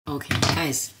Okay,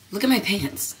 guys, look at my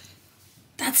pants.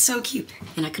 That's so cute.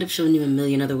 And I could have shown you a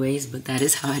million other ways, but that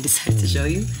is how I decided to show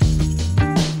you.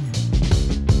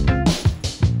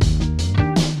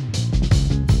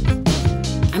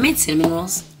 I made cinnamon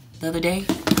rolls the other day.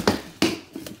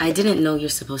 I didn't know you're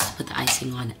supposed to put the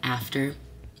icing on after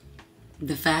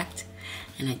the fact,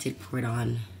 and I did pour it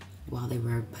on while they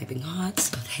were piping hot,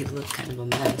 so they look kind of a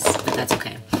mess, but that's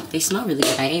okay. They smell really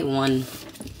good. I ate one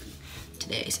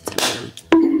today since I made them.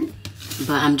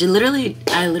 But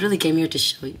I literally came here to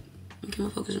show you.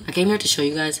 I came here to show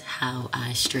you guys how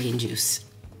I strain juice.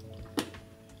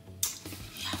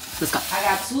 Yeah, let's go. I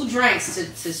got 2 drinks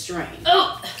to strain.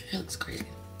 Oh, that looks crazy.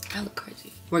 I look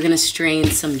crazy. We're gonna strain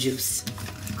some juice.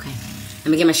 Okay, let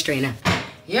me get my strainer.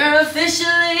 You're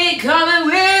officially coming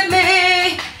with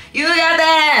me. You got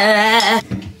that.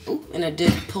 Oh, and I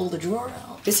did pull the drawer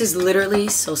out. This is literally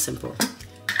so simple.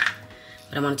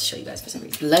 But I wanted to show you guys for some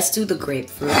reason. Let's do the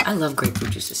grapefruit. I love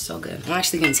grapefruit juice, it's so good. I'm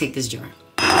actually gonna take this jar.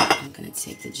 I'm gonna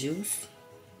take the juice.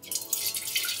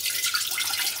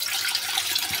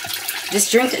 This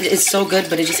drink is so good,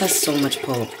 but it just has so much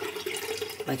pulp.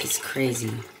 Like, it's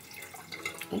crazy.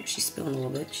 Oh, she's spilling a little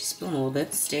bit. She's spilling a little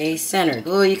bit. Stay centered.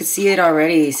 Oh, you can see it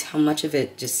already, how much of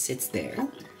it just sits there.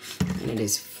 And it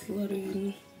is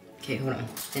flooding. Okay, hold on.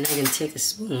 Then I can take a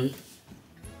spoon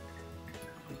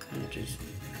and kind of just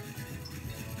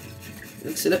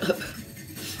mix it up.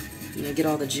 And I get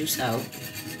all the juice out.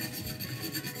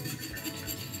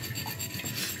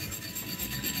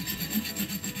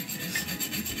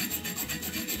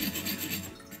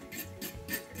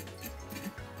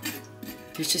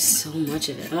 There's just so much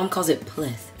of it. My mom calls it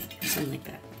plith, or something like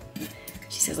that.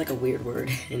 She says like a weird word,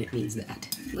 and it means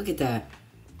that. Look at that.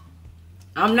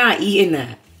 I'm not eating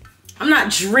that. I'm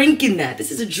not drinking that. This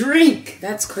is a drink.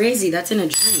 That's crazy. That's in a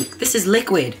drink. This is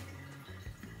liquid.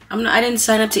 I didn't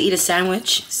sign up to eat a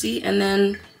sandwich, see? And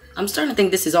then I'm starting to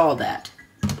think this is all that.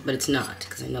 But it's not,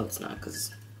 because I know it's not,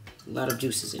 because a lot of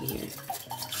juice is in here.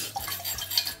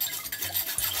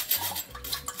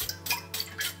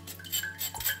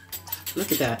 Look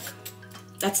at that.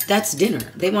 That's dinner.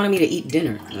 They wanted me to eat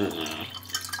dinner.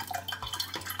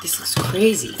 This looks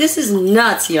crazy. This is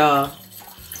nuts, y'all.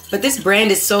 But this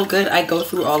brand is so good, I go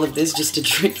through all of this just to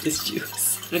drink this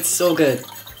juice. It's so good.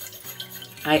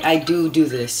 I do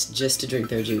this just to drink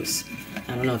their juice.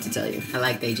 I don't know what to tell you. I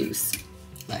like their juice.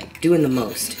 Like, doing the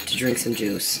most to drink some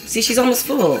juice. See, she's almost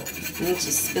full. And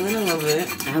she's spilling a little bit.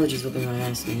 Allergies whipping my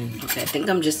ass, man. Okay, I think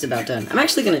I'm just about done. I'm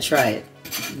actually gonna try it.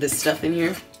 This stuff in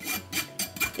here.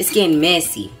 It's getting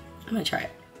messy. I'm gonna try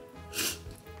it.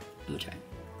 I'm gonna try it.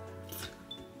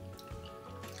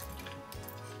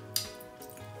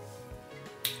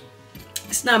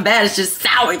 It's not bad, it's just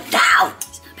sour down.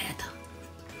 It's not bad though.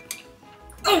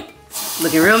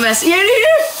 Looking real messy in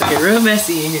here. Looking real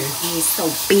messy in here. It's so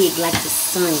big like the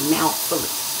sun, mouth full of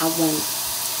I want.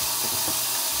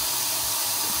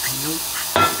 I know.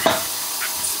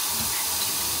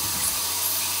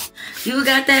 You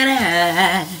got that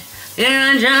ass.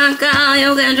 You're drunk, all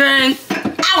you can drink.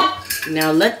 Ow!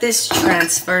 Now let this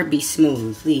transfer be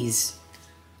smooth, please.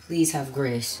 Please have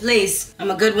grace. Please,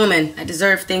 I'm a good woman. I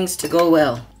deserve things to go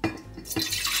well.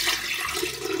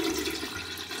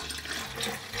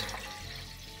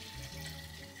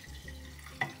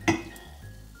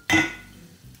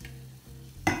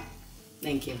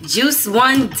 Thank you. Juice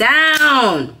 1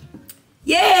 down.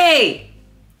 Yay!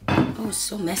 Oh, it's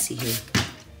so messy here.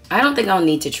 I don't think I'll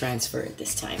need to transfer it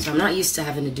this time. So I'm not used to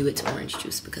having to do it to orange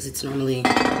juice because it's normally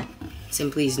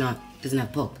simply doesn't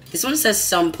have pulp. This one says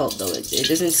some pulp though. It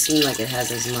doesn't seem like it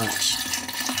has as much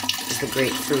as the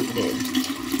grapefruit did.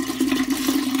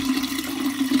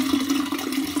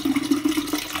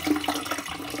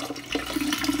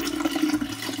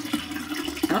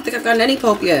 I don't think I've gotten any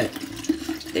pulp yet.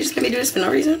 They're just gonna do this for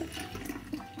no reason.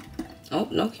 Oh,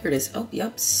 no, here it is. Oh,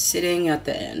 yep, sitting at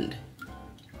the end.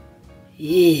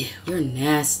 Yeah, you're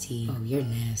nasty. Oh, you're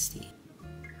nasty.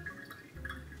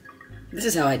 This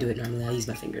is how I do it normally. I use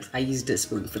my fingers. I used a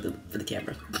spoon for the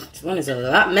camera. This one is a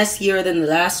lot messier than the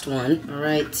last one. All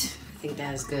right, I think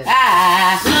that is good.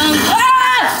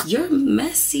 Ah! You're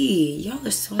messy. Y'all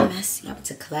are so messy. Up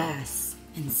to class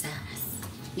and sass.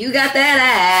 You got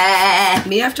that ass.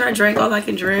 Me after I drank all I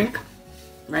can drink.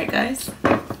 Right, guys?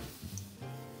 I'm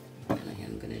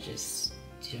gonna just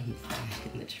jump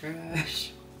in the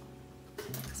trash.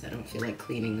 I don't feel like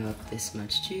cleaning up this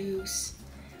much juice.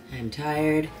 I'm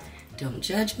tired. Don't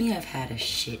judge me. I've had a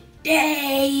shit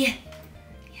day.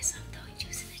 Yes, I'm throwing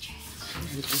juice in the trash.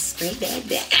 I'm just spray that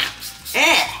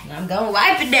down. I'm gonna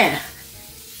wipe it down.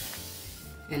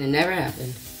 And it never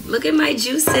happened. Look at my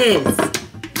juices.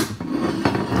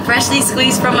 Freshly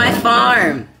squeezed from my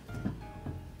farm.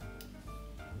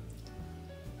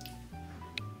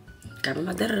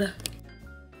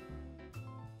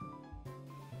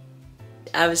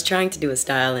 I was trying to do a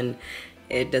style and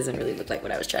it doesn't really look like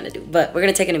what I was trying to do. But we're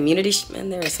gonna take an immunity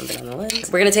and there is something on the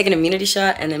lens. We're gonna take an immunity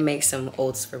shot and then make some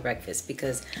oats for breakfast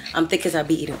because I'm thick because I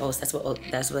be eating oats. That's what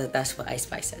Ice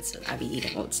Spice said. So I be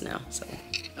eating oats now. So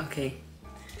okay.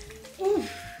 Ooh.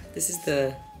 This is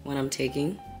the one I'm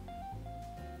taking.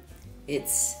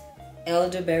 It's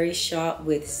elderberry shot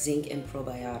with zinc and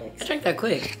probiotics. I drank that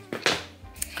quick.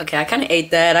 Okay, I kind of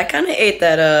ate that. I kind of ate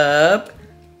that up.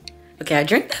 Okay, I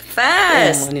drank that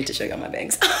fast. Oh, I need to show you my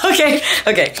bangs. Okay.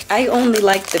 I only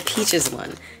like the peaches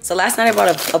one. So last night I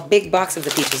bought a big box of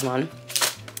the peaches one.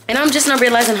 And I'm just not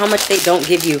realizing how much they don't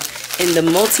give you in the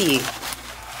multi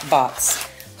box.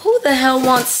 Who the hell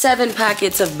wants 7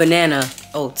 packets of banana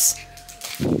oats?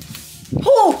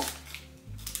 Who?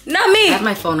 Not me. I have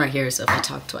my phone right here, so if I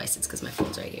talk twice, it's because my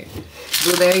phone's right here.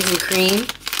 Blueberries and cream.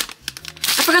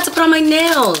 I forgot to put on my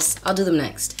nails. I'll do them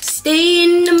next. Stay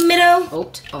in the middle.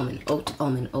 Oat, almond, oat,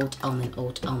 almond, oat, almond,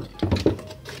 oat, almond.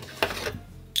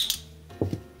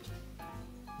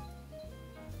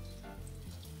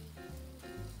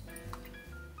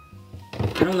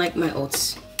 I don't like my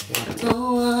oats.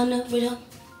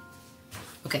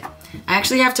 Okay, I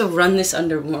actually have to run this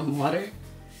under warm water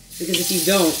because if you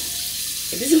don't,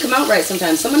 it doesn't come out right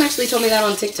sometimes. Someone actually told me that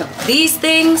on TikTok. These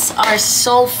things are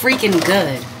so freaking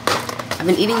good. I've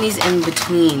been eating these in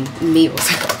between meals.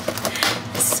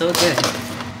 It's so good.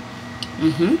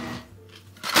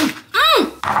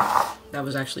 That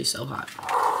was actually so hot.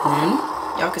 And then,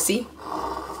 y'all can see.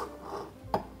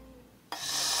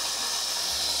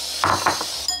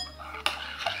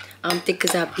 I'm thick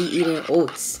because I be eating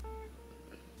oats.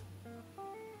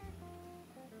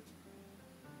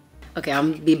 Okay,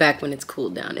 I'm gonna be back when it's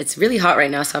cooled down. It's really hot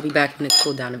right now, so I'll be back when it's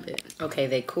cooled down a bit. Okay,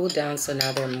 they cooled down, so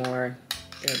now they're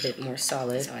a bit more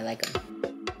solid. That's how I like them.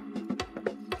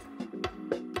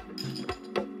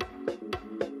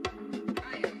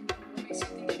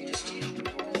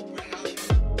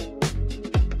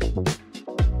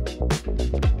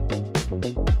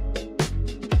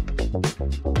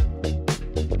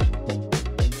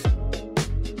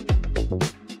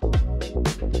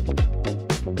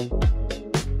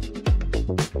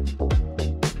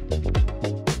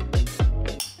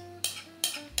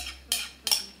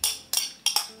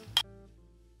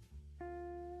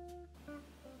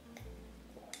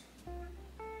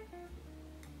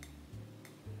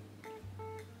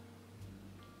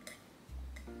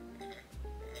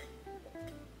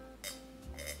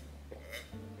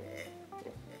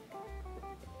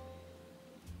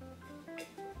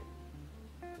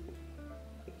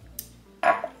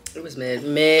 It was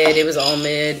mid. It was all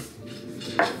mid.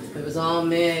 It was all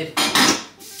mid.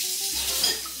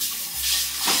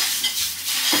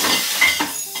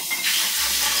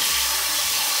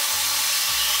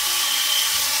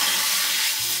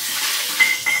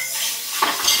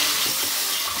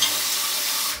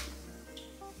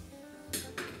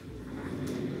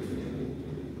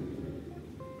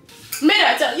 Mid,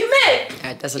 I tell you, mid!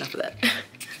 Alright, that's enough of that.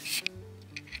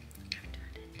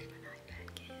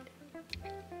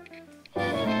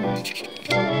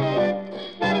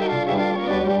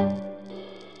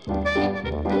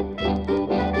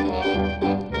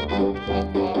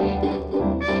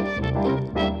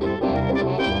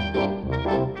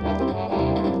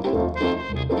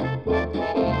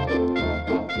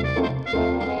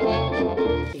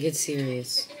 Get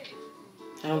serious.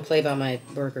 I don't play by my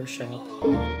burger shop.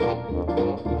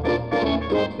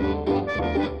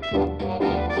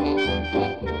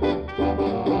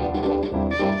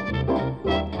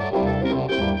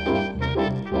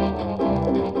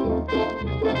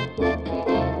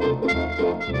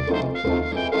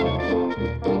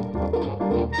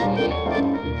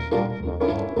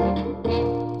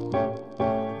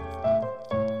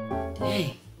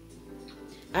 Dang.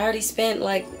 I already spent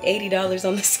like $80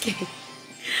 on the skin.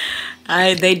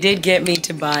 They did get me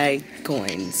to buy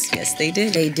coins. Yes, they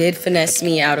did. They did finesse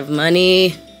me out of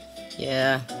money.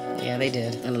 Yeah, they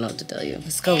did. I don't know what to tell you.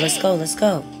 Let's go.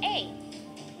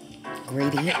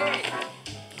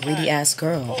 Greedy ass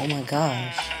girl. Oh my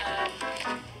gosh.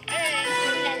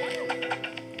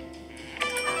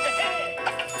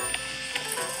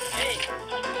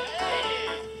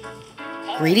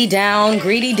 Greedy down.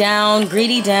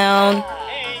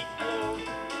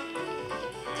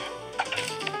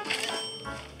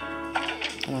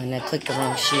 Oh, and I clicked the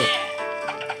wrong shit.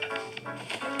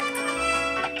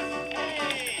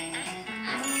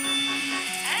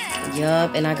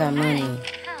 Yup, and I got money.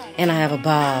 And I have a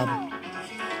bob.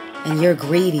 And you're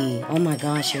greedy. Oh my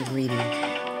gosh, you're greedy.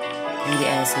 Greedy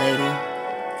ass lady.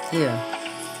 Here.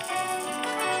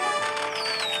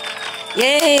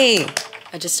 Yay!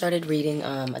 I just started reading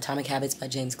Atomic Habits by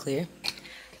James Clear.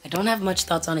 I don't have much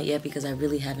thoughts on it yet because I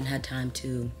really haven't had time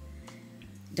to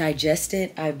digest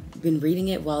it. I've been reading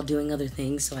it while doing other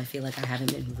things, so I feel like I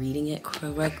haven't been reading it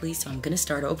correctly. So I'm gonna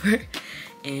start over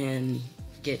and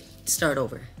start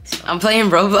over. So I'm playing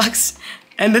Roblox,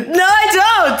 and no, I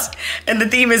don't! And the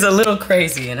theme is a little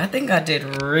crazy, and I think I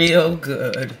did real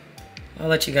good. I'll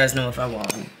let you guys know if I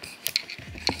won.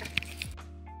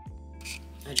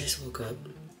 I just woke up,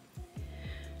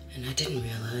 and I didn't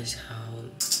realize how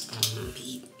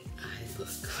beat I look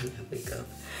when I wake up,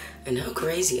 and how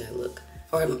crazy I look,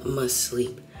 or I must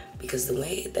sleep, because the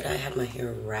way that I had my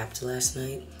hair wrapped last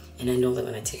night, and I know that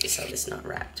when I take this out, it's not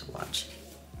wrapped. Watch.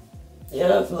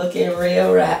 Yep, looking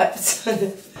real wrapped.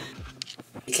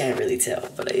 You can't really tell,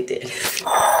 but I did.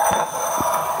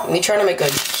 Me trying to make a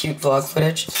cute vlog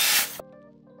footage.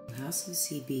 House of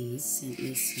CB sent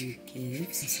me some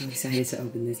gifts. I'm so excited to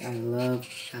open this. I love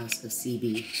House of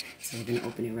CB. So I'm gonna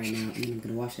open it right now, and then I'm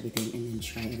gonna wash everything and then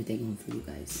try everything on for you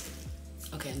guys.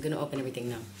 Okay, I'm gonna open everything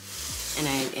now. And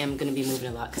I am gonna be moving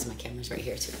a lot because my camera's right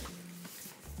here too.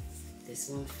 This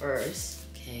one first,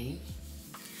 okay.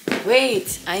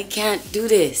 Wait, I can't do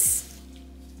this.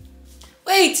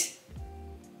 Wait!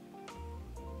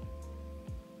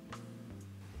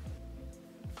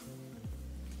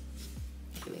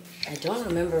 I don't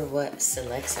remember what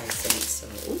selects I sent, so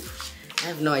I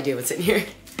have no idea what's in here.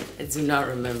 I do not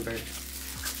remember.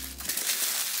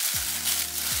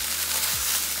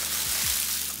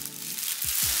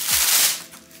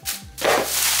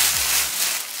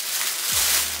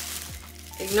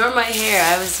 Ignore my hair,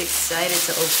 I was excited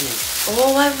to open it.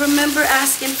 Oh, I remember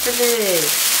asking for this.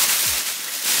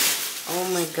 Oh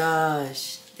my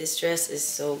gosh, this dress is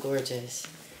so gorgeous.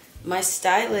 My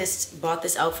stylist bought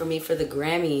this out for me for the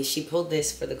Grammys. She pulled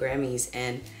this for the Grammys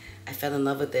and I fell in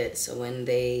love with it. So when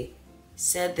they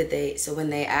said that when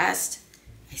they asked,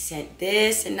 I sent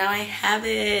this and now I have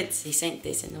it. They sent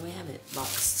this and now I have it.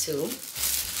 Box 2. I'm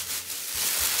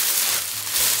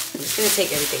just gonna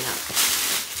take everything out.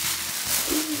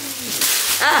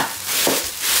 Ah!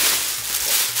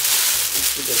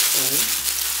 Let's do this one.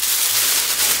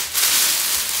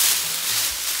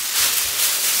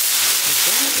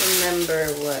 Remember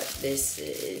what this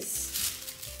is.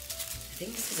 I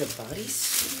think this is a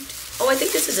bodysuit. Oh, I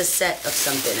think this is a set of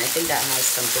something. I think that has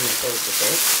something that goes with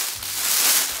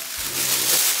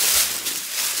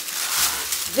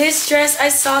it. This dress, I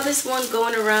saw this one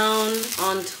going around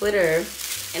on Twitter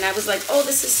and I was like, oh,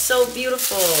 this is so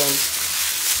beautiful.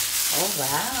 Oh,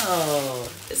 wow.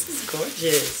 This is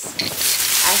gorgeous.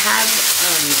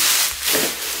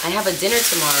 I have a dinner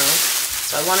tomorrow.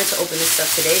 So I wanted to open this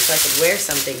stuff today so I could wear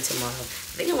something tomorrow.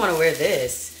 I think I want to wear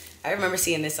this. I remember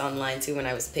seeing this online too when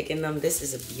I was picking them. This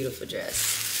is a beautiful dress.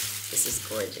 This is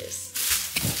gorgeous.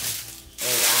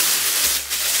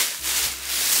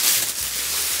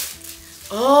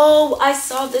 Oh, wow. Oh, I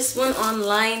saw this one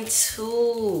online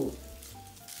too.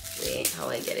 Wait, how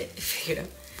do I get it?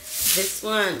 This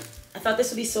one. I thought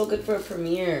this would be so good for a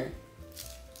premiere.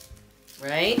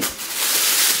 Right?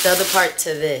 The other part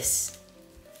to this.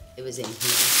 It was in here.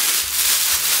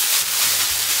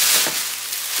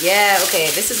 Yeah, okay,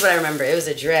 this is what I remember. It was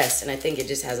a dress, and I think it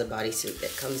just has a bodysuit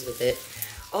that comes with it.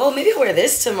 Oh, maybe I'll wear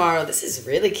this tomorrow. This is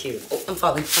really cute. Oh, I'm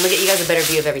falling. I'm gonna get you guys a better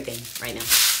view of everything right now.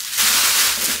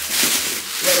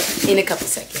 In a couple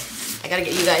seconds. I gotta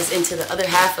get you guys into the other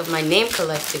half of my name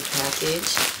collected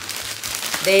package.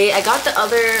 I got the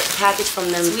other package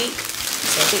from them this week.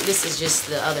 So I think this is just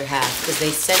the other half because they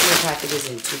sent me packages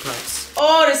in 2 parts.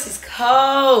 Oh, this is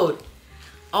cold.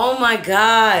 Oh my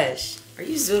gosh. Are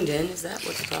you zoomed in? Is that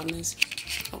what the problem is?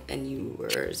 Oh, and you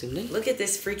were zoomed in. Look at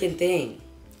this freaking thing.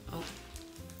 Oh,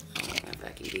 I don't know if I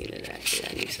can get into that. Actually,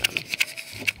 I need some.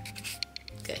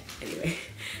 Okay, anyway.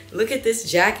 Look at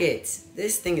this jacket.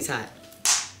 This thing is hot.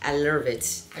 I love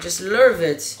it. I just love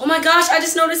it. Oh my gosh, I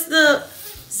just noticed the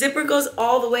zipper goes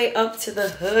all the way up to the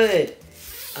hood.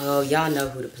 Oh, y'all know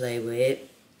who to play with.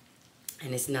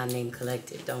 And it's not name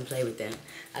collected. Don't play with them.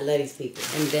 I love these people.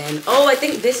 And then, oh, I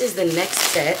think this is the next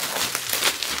set.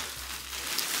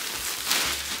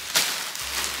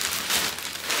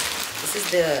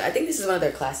 I think this is one of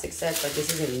their classic sets. Like,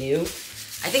 this isn't new.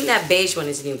 I think that beige one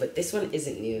is new, but this one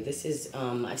isn't new. This is,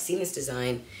 I've seen this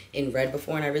design in red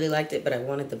before and I really liked it, but I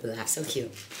wanted the black. So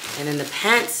cute. And then the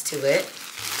pants to it.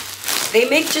 They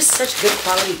make just such good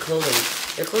quality clothing.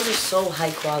 Their clothes are so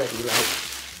high quality,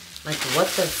 like what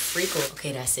the freak?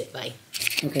 Okay, that's it, bye.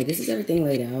 Okay, this is everything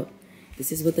laid out.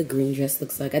 This is what the green dress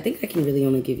looks like. I think I can really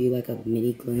only give you like a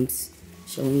mini glimpse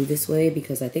showing you this way,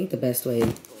 because I think the best way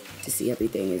to see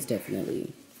everything is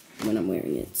definitely when I'm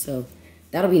wearing it. So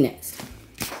that'll be next.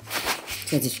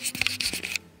 Transition.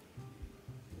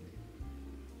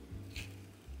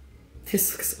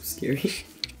 This looks so scary.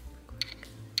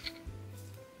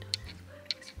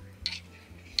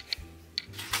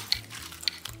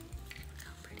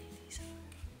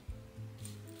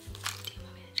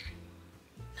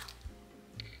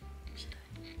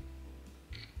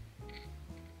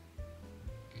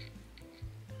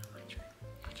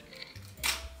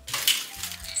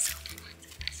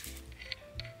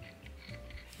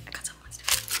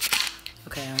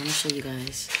 Okay, I want to show you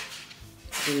guys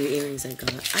the new earrings I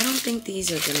got. I don't think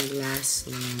these are going to last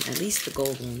long, at least the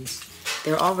gold ones.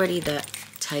 They're already that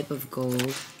type of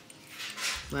gold.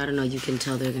 Well, I don't know, you can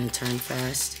tell they're going to turn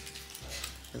fast.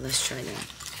 But let's try now.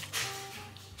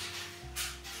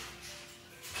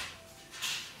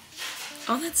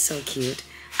 Oh, that's so cute.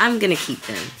 I'm going to keep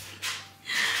them.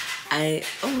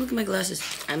 Oh, look at my glasses.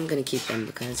 I'm going to keep them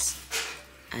because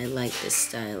I like this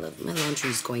style of, my laundry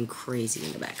is going crazy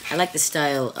in the back. I like the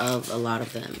style of a lot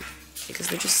of them because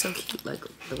they're just so cute. Like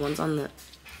the ones on the,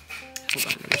 hold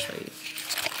on, let me show you.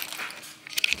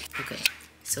 Okay,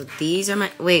 so these are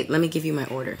my, wait, let me give you my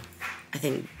order. I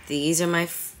think these are my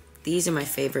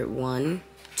favorite 1,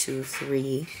 2,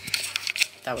 3.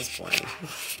 That was boring.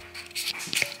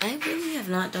 I really have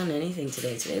not done anything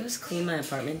today. Today was clean my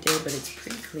apartment day, but it's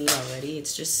pretty clean already.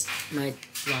 It's just my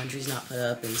laundry's not put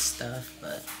up and stuff,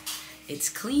 but it's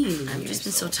clean. I've just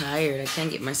been so tired. I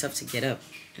can't get myself to get up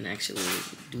and actually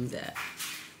do that.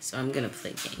 So I'm gonna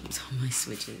play games on my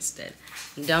Switch instead.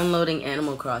 I'm downloading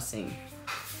Animal Crossing.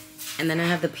 And then I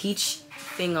have the Peach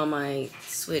thing on my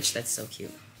Switch. That's so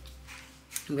cute.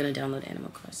 I'm gonna download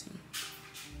Animal Crossing.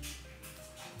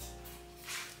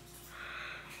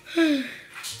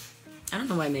 I don't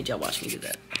know why I made y'all watch me do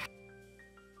that.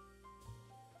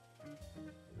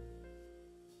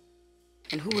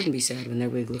 And who wouldn't be sad when their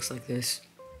wig looks like this?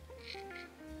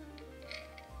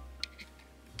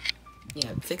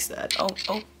 Yeah, fix that.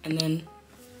 Oh, and then...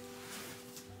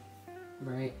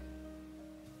 Right.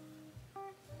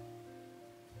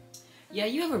 Yeah,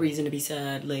 you have a reason to be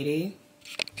sad, lady.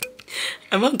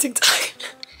 I'm on TikTok.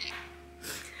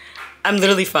 I'm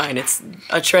literally fine. It's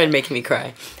a trend making me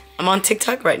cry. I'm on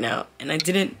TikTok right now, and I've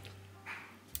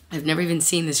never even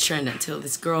seen this trend until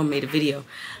this girl made a video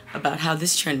about how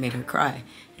this trend made her cry.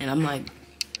 And I'm like,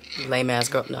 lame ass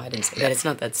girl. No, I didn't say that. It's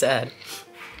not that sad.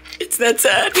 It's that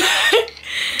sad.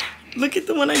 Look at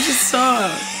the one I just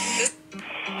saw.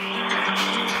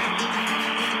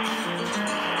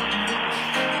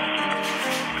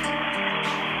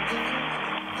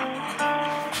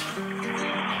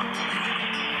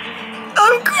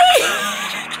 I'm crying.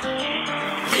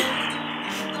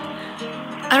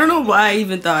 I don't know why I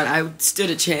even thought I stood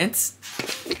a chance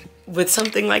with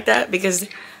something like that, because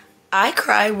I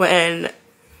cry when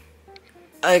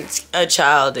a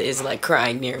child is like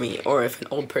crying near me, or if an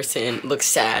old person looks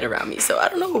sad around me. So I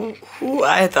don't know who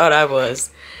I thought I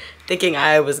was, thinking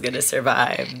I was gonna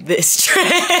survive this trend.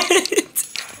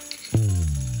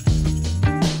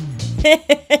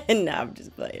 Nah, I'm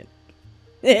just playing.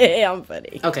 I'm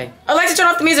funny. Okay, I'd like to turn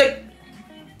off the music.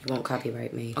 You won't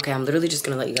copyright me. Okay, I'm literally just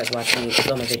gonna let you guys watch me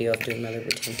film a video of doing my lip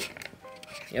routine.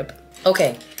 Yep.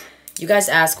 Okay, you guys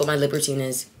ask what my lip routine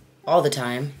is all the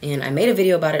time, and I made a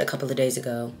video about it a couple of days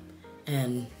ago,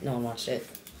 and no one watched it.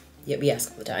 Yet we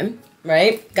ask all the time,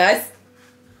 right, guys?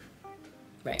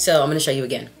 Right, so I'm gonna show you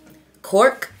again.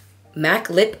 Cork, MAC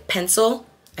Lip Pencil.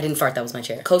 I didn't fart, that was my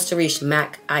chair. Costa Riche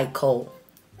MAC Eye Kohl.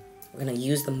 We're gonna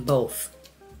use them both.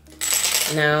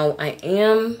 Now, I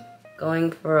am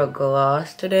going for a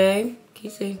gloss today. Can you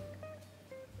see?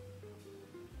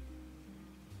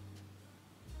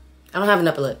 I don't have an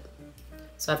upper lip,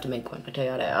 so I have to make one. I tell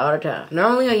y'all that all the time.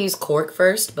 Normally I use cork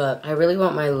first, but I really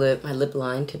want my lip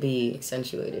line to be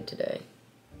accentuated today.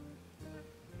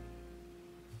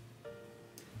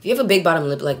 If you have a big bottom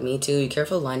lip like me too, be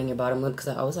careful lining your bottom lip, because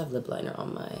I always have lip liner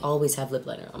on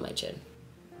my chin.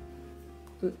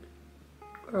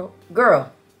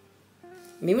 Girl.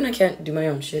 Me when I can't do my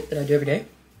own shit that I do every day.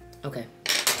 Okay.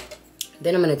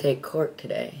 Then I'm gonna take cork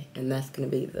today, and that's gonna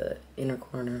be the inner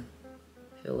corner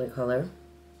filler color.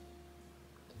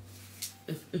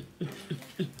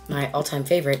 My all-time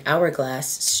favorite, Hourglass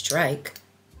Strike.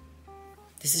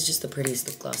 This is just the prettiest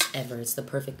lip gloss ever. It's the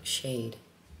perfect shade.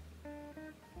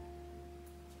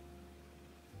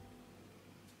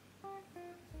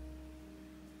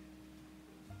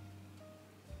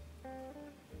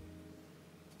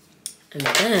 And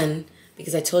then,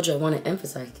 because I told you I want to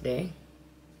emphasize today,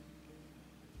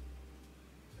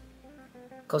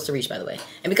 Costa Reach, by the way.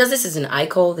 And because this is an eye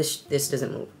kohl, this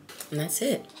doesn't move. And that's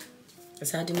it.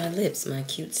 That's how I do my lips. My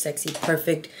cute, sexy,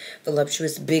 perfect,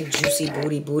 voluptuous, big, juicy,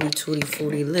 booty, tootie,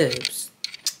 fruity lips.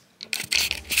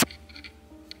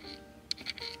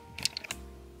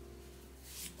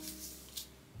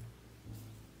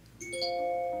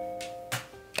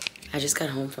 I just got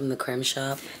home from the creme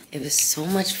shop. It was so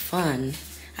much fun.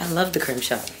 I love the creme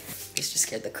shop. This just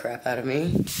scared the crap out of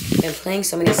me. I've been playing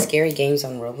so many scary games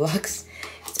on Roblox.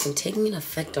 It's been taking an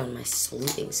effect on my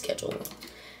sleeping schedule.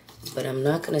 But I'm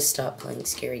not gonna stop playing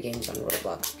scary games on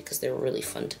Roblox because they're really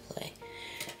fun to play.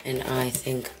 And I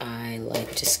think I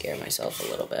like to scare myself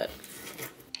a little bit.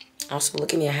 Also,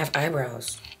 look at me, I have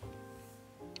eyebrows.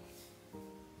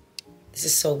 This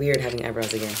is so weird having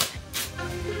eyebrows again.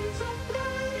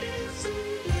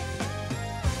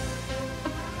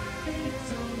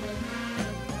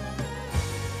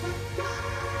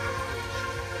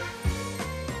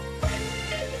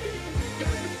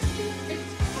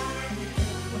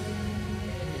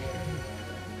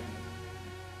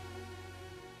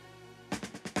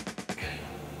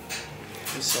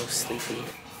 I'm so sleepy.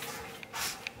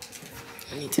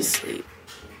 I need to sleep.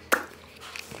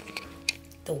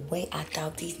 The way I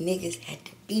thought these niggas had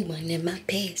to be one in my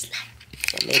past life.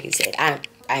 So Megan said, I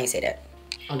ain't say that.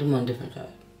 I'll do them on a different side.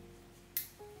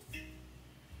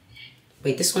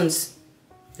 Wait, this one's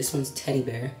teddy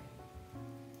bear.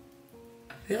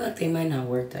 I feel like they might not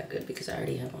work that good because I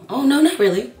already have one. Oh, no, not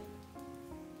really.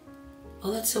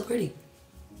 Oh, that's so pretty.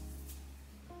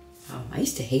 Oh, I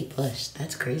used to hate plush.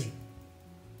 That's crazy.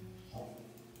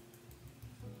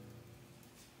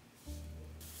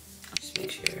 Just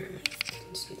make sure you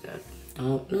can see that.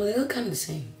 Oh, no, they look kind of the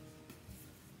same.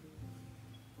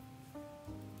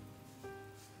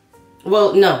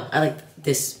 Well, no, I like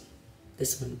this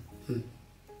one.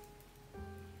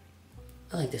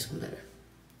 I like this one better.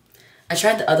 I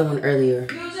tried the other one earlier.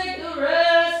 You take the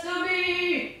rest of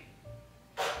me,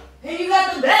 and you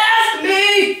got the best of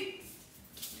me.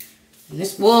 And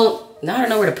this, well, now I don't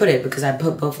know where to put it because I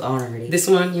put both on already. This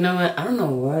one, you know what? I don't know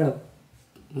where to.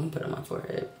 I'm gonna put it on my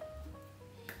forehead.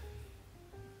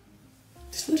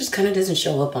 This one just kind of doesn't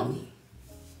show up on me.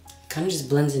 Kind of just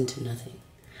blends into nothing.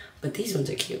 But these ones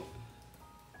are cute.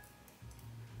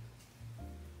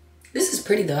 This is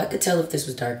pretty though. I could tell if this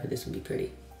was darker, this would be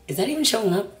pretty. Is that even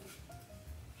showing up?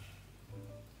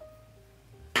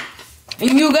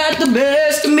 And you got the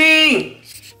best of me.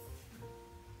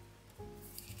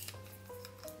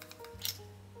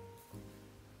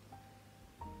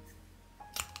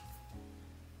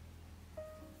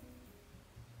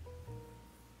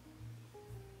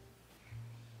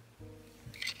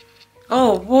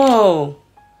 Oh, whoa.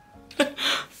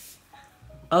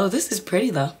 Oh, this is pretty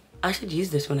though. I should use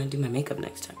this when I do my makeup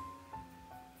next time.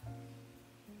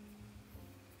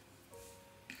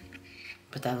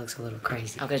 But that looks a little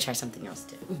crazy. I'm gonna try something else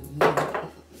too.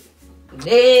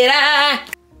 Did I?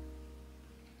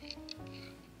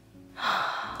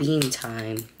 Beam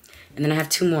time. And then I have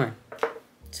 2 more.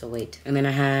 So wait. And then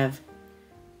I have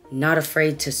Not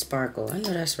Afraid to Sparkle. I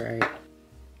know that's right.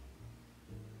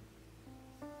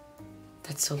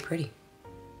 That's so pretty.